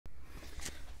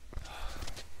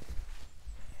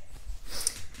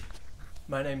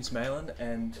My name's Malin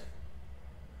and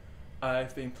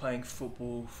I've been playing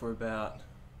football for about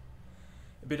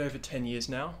a bit over 10 years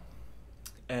now,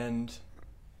 and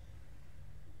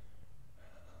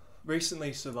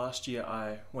recently, so last year,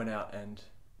 I went out and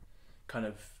kind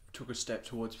of took a step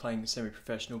towards playing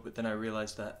semi-professional, but then I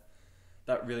realised that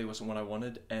that really wasn't what I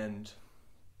wanted, and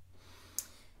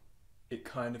it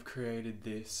kind of created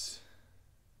this,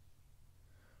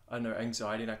 I don't know,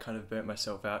 anxiety, and I kind of burnt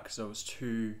myself out because I was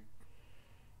too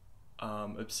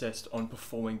obsessed on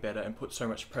performing better and put so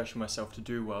much pressure on myself to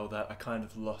do well that I kind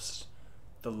of lost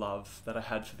the love that I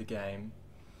had for the game.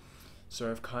 So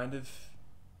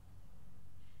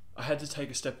I had to take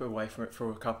a step away from it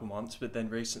for a couple months, but then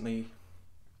recently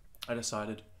I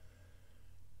decided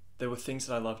there were things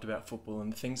that I loved about football,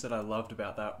 and the things that I loved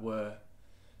about that were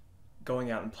going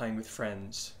out and playing with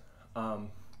friends.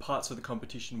 Parts of the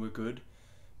competition were good,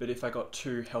 but if I got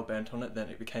too hell-bent on it, then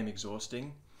it became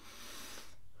exhausting.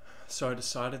 So I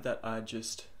decided that I'd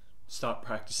just start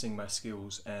practicing my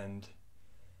skills, and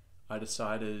I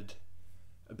decided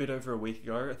a bit over a week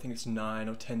ago, I think it's 9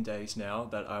 or 10 days now,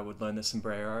 that I would learn the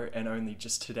Sombrero, and only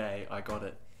just today I got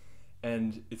it.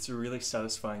 And it's a really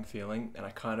satisfying feeling, and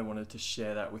I kind of wanted to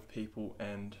share that with people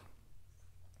and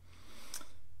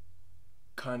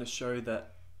kind of show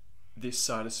that this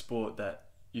side of sport that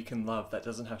you can love, that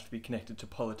doesn't have to be connected to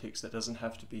politics, that doesn't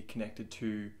have to be connected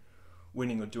to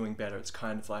winning or doing better. It's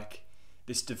kind of like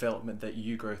this development that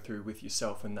you go through with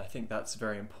yourself, and I think that's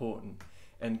very important.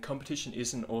 And competition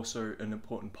isn't also an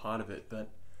important part of it, but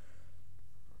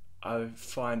I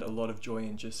find a lot of joy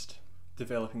in just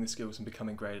developing the skills and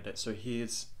becoming great at it. So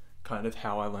here's kind of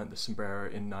how I learned the Sombrero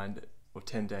in 9 or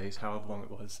 10 days, however long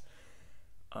it was.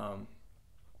 And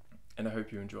I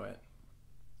hope you enjoy it.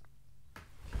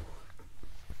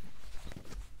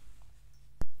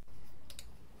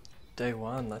 Day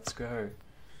 1, let's go.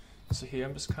 So here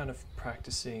I'm just kind of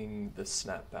practicing the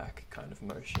snapback kind of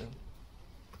motion.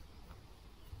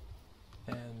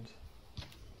 And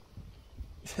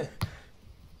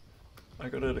I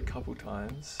got it a couple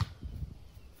times.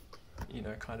 You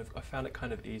know, I found it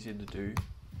kind of easier to do.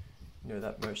 You know,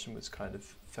 that motion was kind of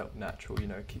felt natural, you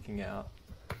know, kicking out.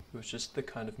 It was just the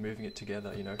kind of moving it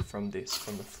together, you know, from the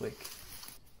flick.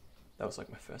 That was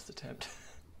like my first attempt.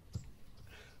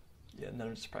 Yeah, and then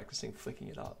I'm just practicing flicking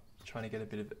it up, trying to get a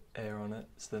bit of air on it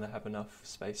so that I have enough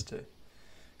space to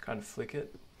kind of flick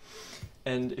it.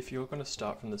 And if you're going to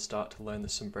start from the start to learn the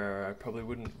Sombrero, I probably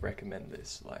wouldn't recommend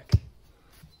this. Like,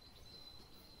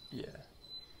 yeah.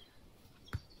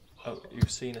 Oh, you'll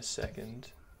see in a second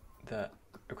that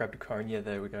I grabbed a cone, yeah,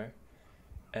 there we go.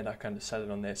 And I kind of sat it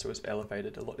on there so it was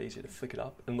elevated, a lot easier to flick it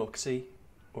up. And look, see,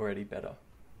 already better.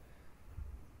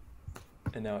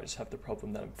 And now I just have the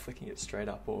problem that I'm flicking it straight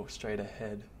up or straight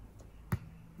ahead.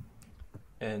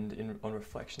 And on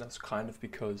reflection, that's kind of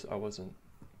because I wasn't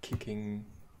kicking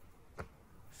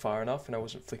far enough and I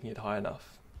wasn't flicking it high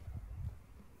enough.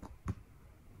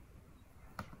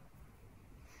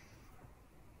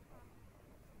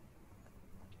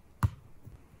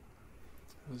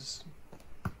 It was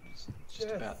just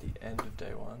about the end of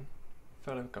day 1. I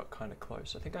felt I got kind of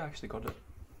close. I think I actually got it.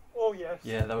 Oh yes.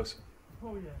 Yeah, that was.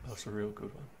 Oh yes. That was a real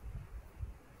good one.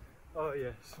 Oh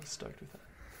yes. I was stoked with that.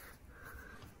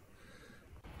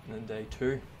 And then day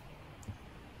 2,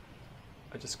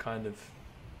 I just kind of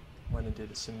went and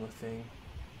did a similar thing.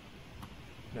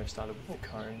 You know, started with the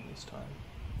cone this time.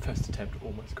 First attempt,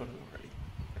 almost got it already.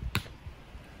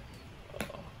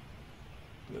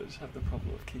 I just have the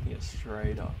problem of kicking it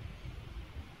straight up.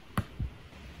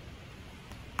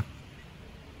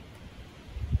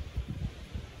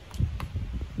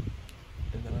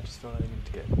 And then I just felt I needed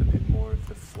to get a bit more of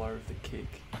the flow of the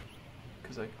kick,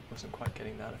 because I wasn't quite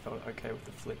getting that. I felt okay with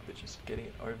the flick, but just getting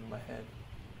it over my head.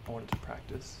 I wanted to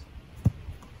practice.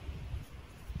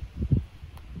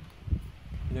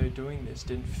 You know, doing this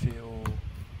didn't feel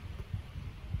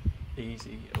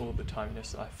easy all the time. You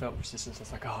know, I felt resistance. I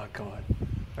was like, oh god,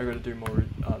 I got to do more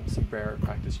Sombrero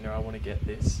practice. You know, I want to get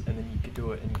this, and then you could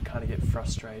do it, and you kind of get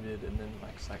frustrated, and then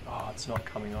like it's like, oh, it's not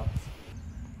coming off.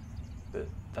 But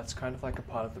that's kind of like a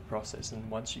part of the process, and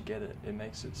once you get it, it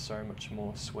makes it so much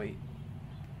more sweet.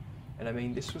 And I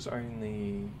mean, this was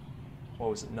only, what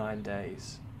was it, 9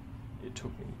 days it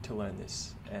took me to learn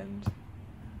this, and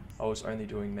I was only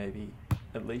doing maybe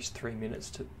at least 3 minutes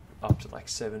to up to like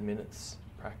 7 minutes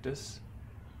practice,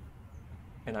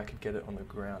 and I could get it on the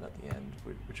ground at the end,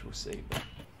 which we'll see. But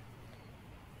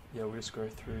yeah, we'll just go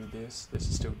through this. This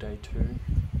is still day 2.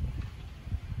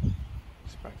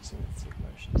 Just practicing the flick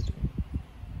motions too.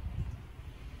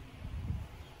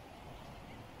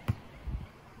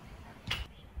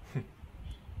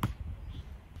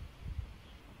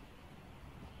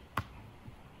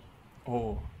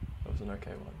 Oh, that was an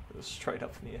okay one. It was straight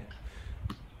up in the air.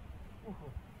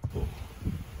 Oh,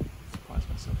 surprised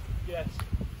myself. Yes.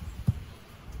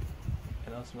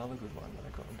 And that's another good one that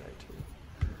I got on day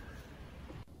 2.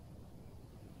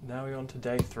 Now we're on to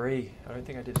day 3. I don't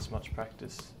think I did as much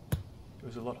practice. It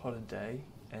was a lot hotter day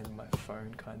and my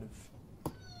phone kind of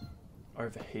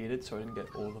overheated, so I didn't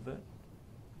get all of it.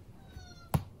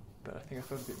 But I think I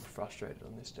felt a bit frustrated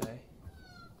on this day.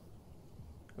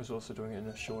 I was also doing it in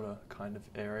a shorter kind of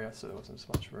area, so there wasn't as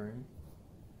much room.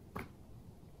 But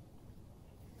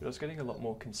I was getting a lot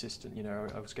more consistent, you know,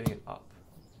 I was getting it up.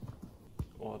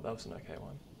 Oh, that was an okay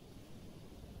one.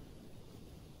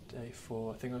 Day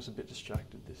 4, I think I was a bit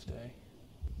distracted this day.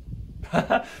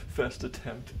 First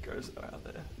attempt goes out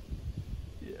there.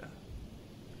 Yeah.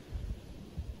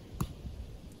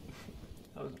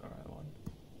 That was an alright one.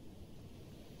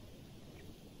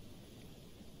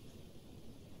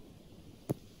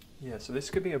 Yeah, so this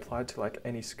could be applied to like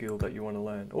any skill that you want to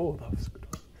learn. Oh, that was a good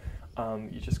one.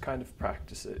 You just kind of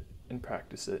practice it,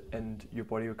 and your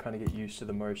body will kind of get used to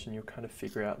the motion. You'll kind of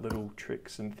figure out little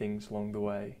tricks and things along the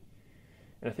way.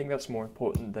 And I think that's more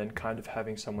important than kind of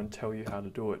having someone tell you how to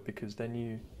do it, because then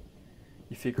you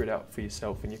figure it out for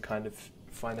yourself and you kind of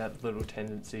find out little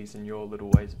tendencies and your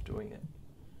little ways of doing it.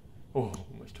 Oh,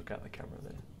 almost took out the camera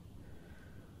there.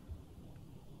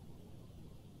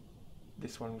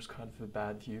 This one was kind of a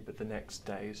bad view, but the next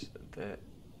days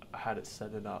I had it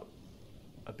set it up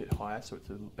a bit higher so it's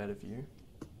a better view.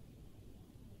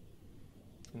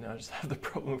 And now I just have the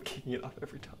problem of kicking it up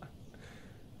every time.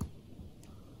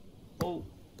 Oh,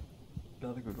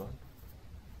 another good one.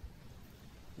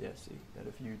 Yeah, see,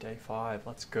 better view, day 5,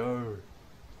 let's go.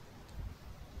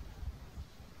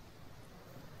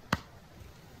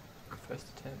 First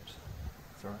attempt,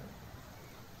 it's alright.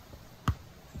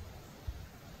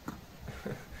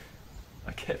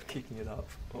 I kept kicking it up,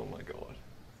 oh my god.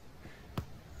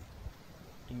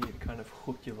 You need to kind of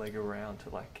hook your leg around to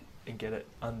like, and get it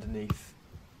underneath,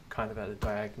 kind of at a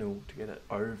diagonal to get it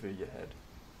over your head.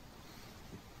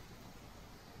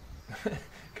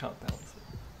 Can't balance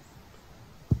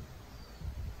it.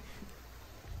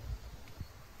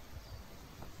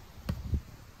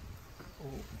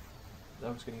 Oh,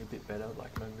 that was getting a bit better,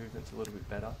 like my movement's a little bit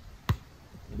better.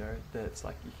 You know, that's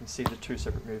like, you can see the 2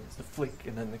 separate movements, the flick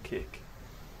and then the kick.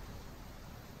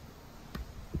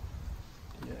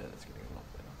 Yeah, that's getting a lot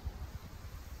better.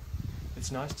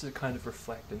 It's nice to kind of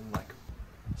reflect and like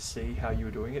see how you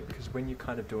were doing it, because when you're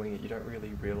kind of doing it, you don't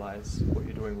really realize what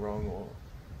you're doing wrong or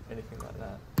anything like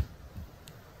that.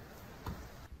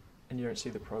 And you don't see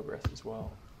the progress as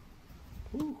well.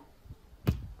 Woo!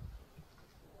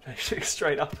 Actually,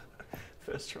 straight up,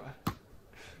 first try.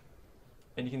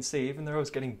 And you can see, even though I was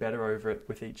getting better over it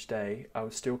with each day, I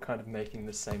was still kind of making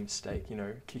the same mistake, you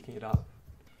know, kicking it up.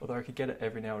 Although I could get it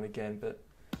every now and again, but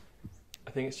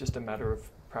I think it's just a matter of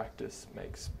practice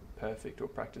makes perfect, or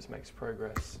practice makes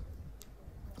progress.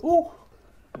 Ooh!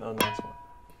 Another nice one.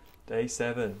 Day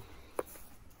 7.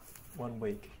 1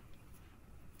 week.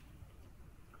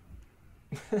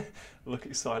 Look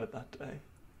excited that day.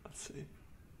 Let's see.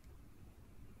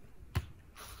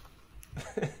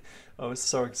 I was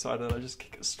so excited I just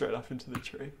kicked it straight up into the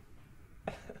tree.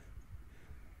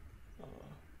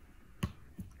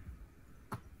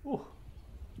 Ooh.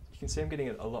 You can see I'm getting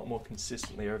it a lot more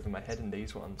consistently over my head in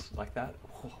these ones, like that.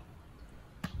 Ooh.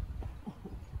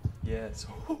 Yeah, so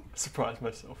I surprised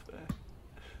myself there.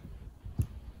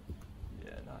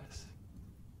 Yeah, nice.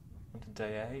 On to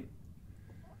day 8.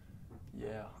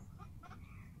 Yeah.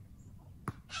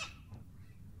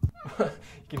 You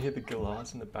can hear the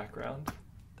galahs in the background.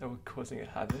 They were causing a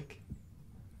havoc.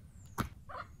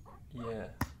 Yeah.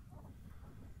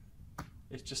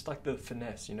 It's just like the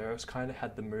finesse, you know, I was kind of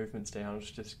had the movements down, I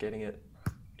was just getting it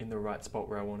in the right spot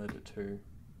where I wanted it to.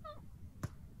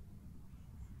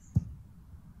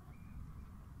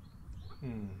 I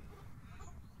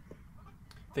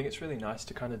think it's really nice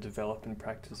to kind of develop and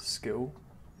practice a skill.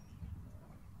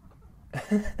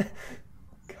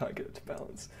 Can't get it to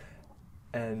balance.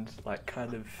 And like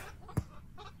kind of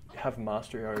have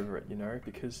mastery over it, you know,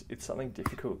 because it's something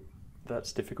difficult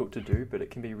that's difficult to do, but it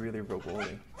can be really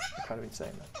rewarding. I can't even say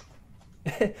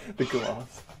that. The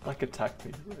glass like attacked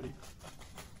me already.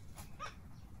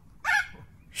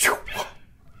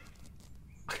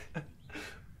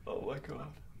 Oh my god.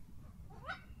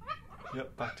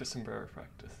 Yep, back to sombrero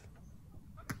practice.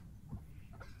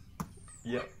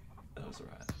 Yep, that was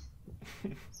alright.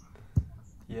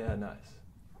 Yeah, nice.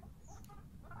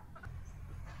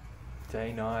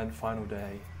 Day 9, final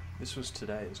day. This was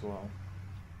today as well.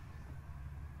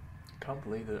 Can't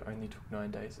believe that it only took 9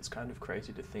 days. It's kind of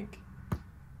crazy to think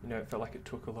You know, it felt like it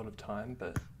took a lot of time,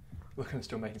 but look, I'm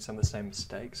still making some of the same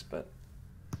mistakes, but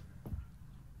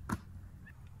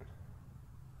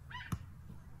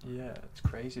yeah, it's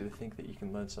crazy to think that you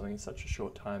can learn something in such a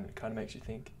short time. It kind of makes you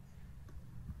think,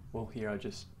 well, here I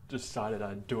just decided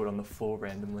I'd do it on the floor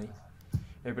randomly.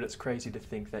 Yeah, but it's crazy to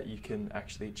think that you can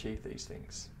actually achieve these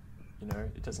things. You know,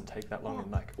 it doesn't take that long,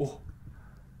 and like, oh,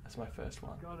 that's my first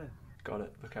one. Got it. Got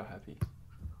it. Look how happy.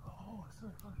 Oh, so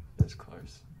fun. It's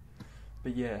close.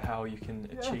 But yeah, how you can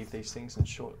achieve these things in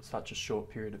such a short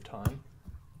period of time.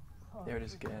 There it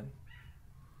is again.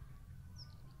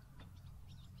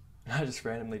 I just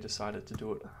randomly decided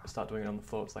to start doing it on the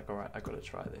floor. It's like, all right, I got to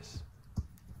try this.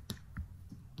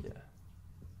 Yeah.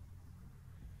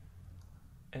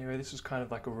 Anyway, this was kind of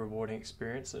like a rewarding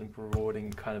experience and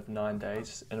rewarding kind of 9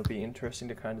 days, and it'll be interesting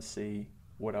to kind of see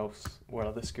what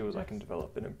other skills I can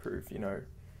develop and improve, you know,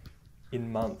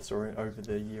 in months or over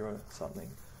the year or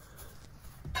something.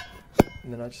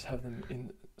 And then I just have them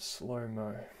in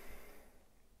slow-mo.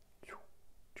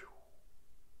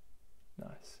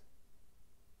 Nice.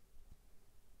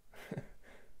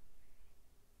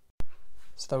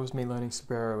 So that was me learning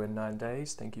Sombrero in 9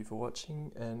 days. Thank you for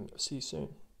watching, and see you soon.